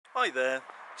Hi there,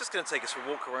 just going to take us for a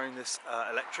walk around this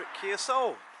electric Kia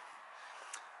Soul.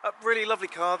 Really lovely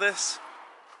car this,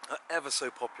 ever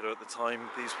so popular at the time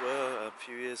these were a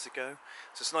few years ago.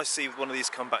 So it's nice to see one of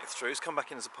these come back through. It's come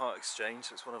back in as a part exchange,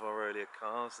 so it's one of our earlier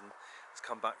cars and it's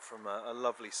come back from a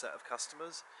lovely set of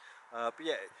customers. But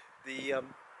yeah, the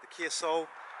Kia Soul,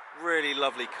 really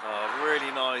lovely car, really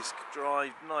nice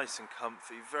drive, nice and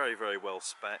comfy, very well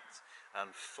spec'd and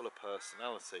full of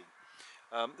personality.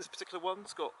 This particular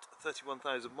one's got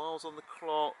 31,000 miles on the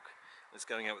clock. It's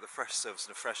going out with a fresh service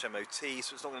and a fresh MOT, so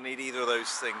it's not going to need either of those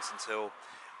things until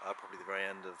probably the very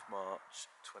end of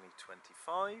March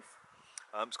 2025.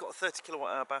 It's got a 30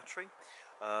 kilowatt hour battery,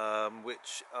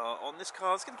 which on this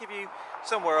car is going to give you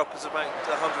somewhere up as about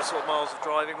 100 sort of miles of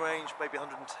driving range, maybe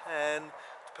 110,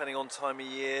 depending on time of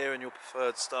year and your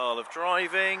preferred style of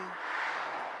driving.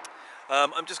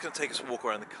 I'm just going to take us a walk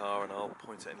around the car and I'll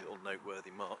point out any little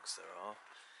noteworthy marks there are,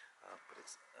 but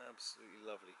it's absolutely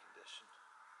lovely condition.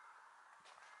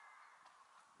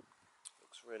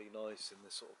 Looks really nice in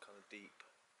this sort of kind of deep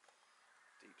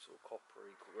sort of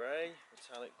coppery grey,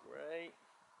 metallic grey.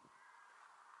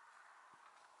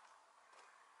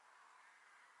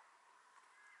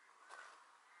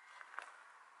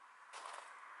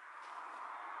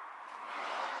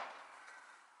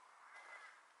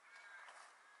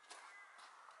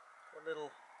 A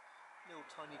little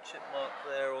tiny chip mark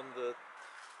there on the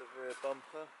rear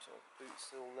bumper, sort of boot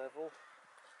sill level.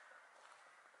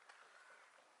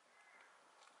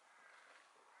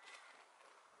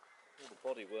 All the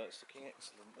bodywork's looking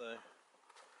excellent though.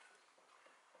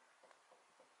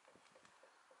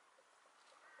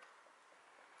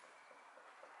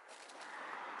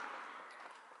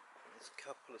 There's a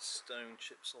couple of stone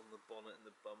chips on the bonnet and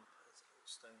the bumper. There's a little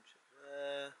stone chip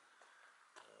there.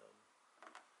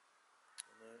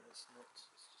 No, it's not. It's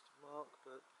just a mark,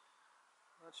 but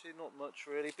actually not much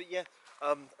really. But yeah,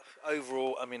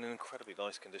 overall, I mean, an incredibly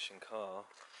nice condition car.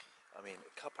 I mean,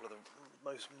 a couple of the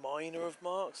most minor of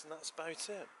marks, and that's about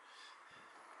it.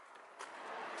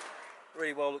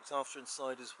 Really well looked after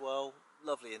inside as well.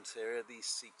 Lovely interior. These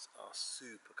seats are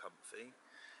super comfy.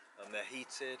 They're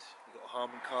heated. You've got a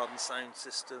Harman Kardon sound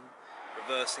system,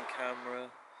 reversing camera,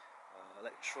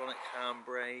 electronic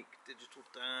handbrake, digital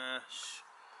dash,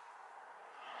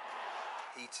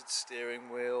 heated steering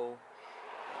wheel,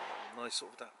 nice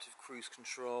sort of adaptive cruise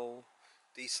control,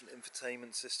 decent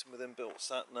infotainment system with inbuilt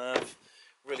sat nav.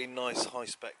 Really nice high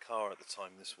spec car at the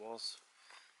time this was.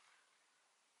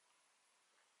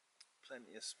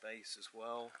 Plenty of space as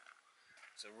well.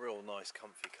 It's a real nice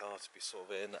comfy car to be sort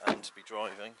of in and to be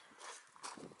driving.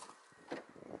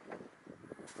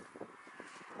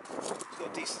 It's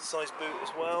got a decent sized boot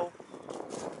as well.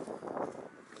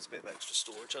 There's a bit of extra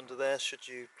storage under there should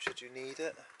you need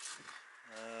it.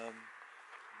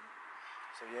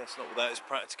 So yeah, it's not without its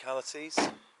practicalities.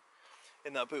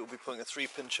 In that boot we'll be putting a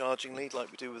 3-pin charging lead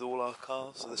like we do with all our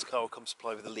cars. So this car will come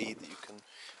supplied with a lead that you can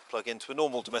plug into a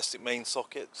normal domestic main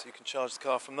socket, so you can charge the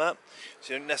car from that.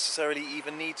 So you don't necessarily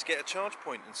even need to get a charge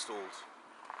point installed.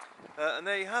 And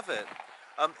there you have it.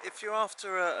 If you're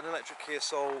after an electric Kia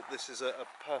Soul, this is a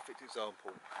perfect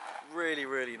example.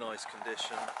 Really nice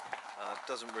condition.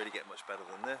 Doesn't really get much better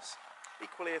than this.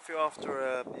 Equally, if you're after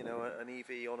an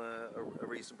EV on a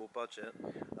reasonable budget,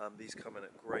 these come in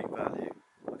at great value.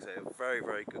 Like I say, a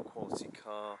very good quality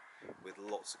car with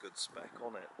lots of good spec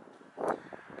on it.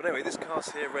 But anyway, this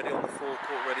car's here ready on the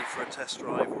forecourt, ready for a test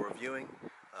drive or a viewing.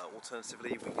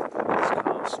 Alternatively, we can deliver this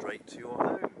car straight to your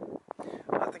home.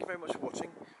 Thank you very much for watching.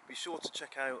 Be sure to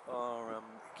check out our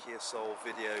Kia Soul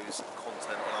videos and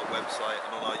content on our website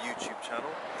and on our YouTube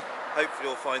channel. Hopefully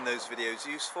you'll find those videos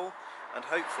useful, and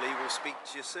hopefully we'll speak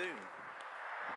to you soon.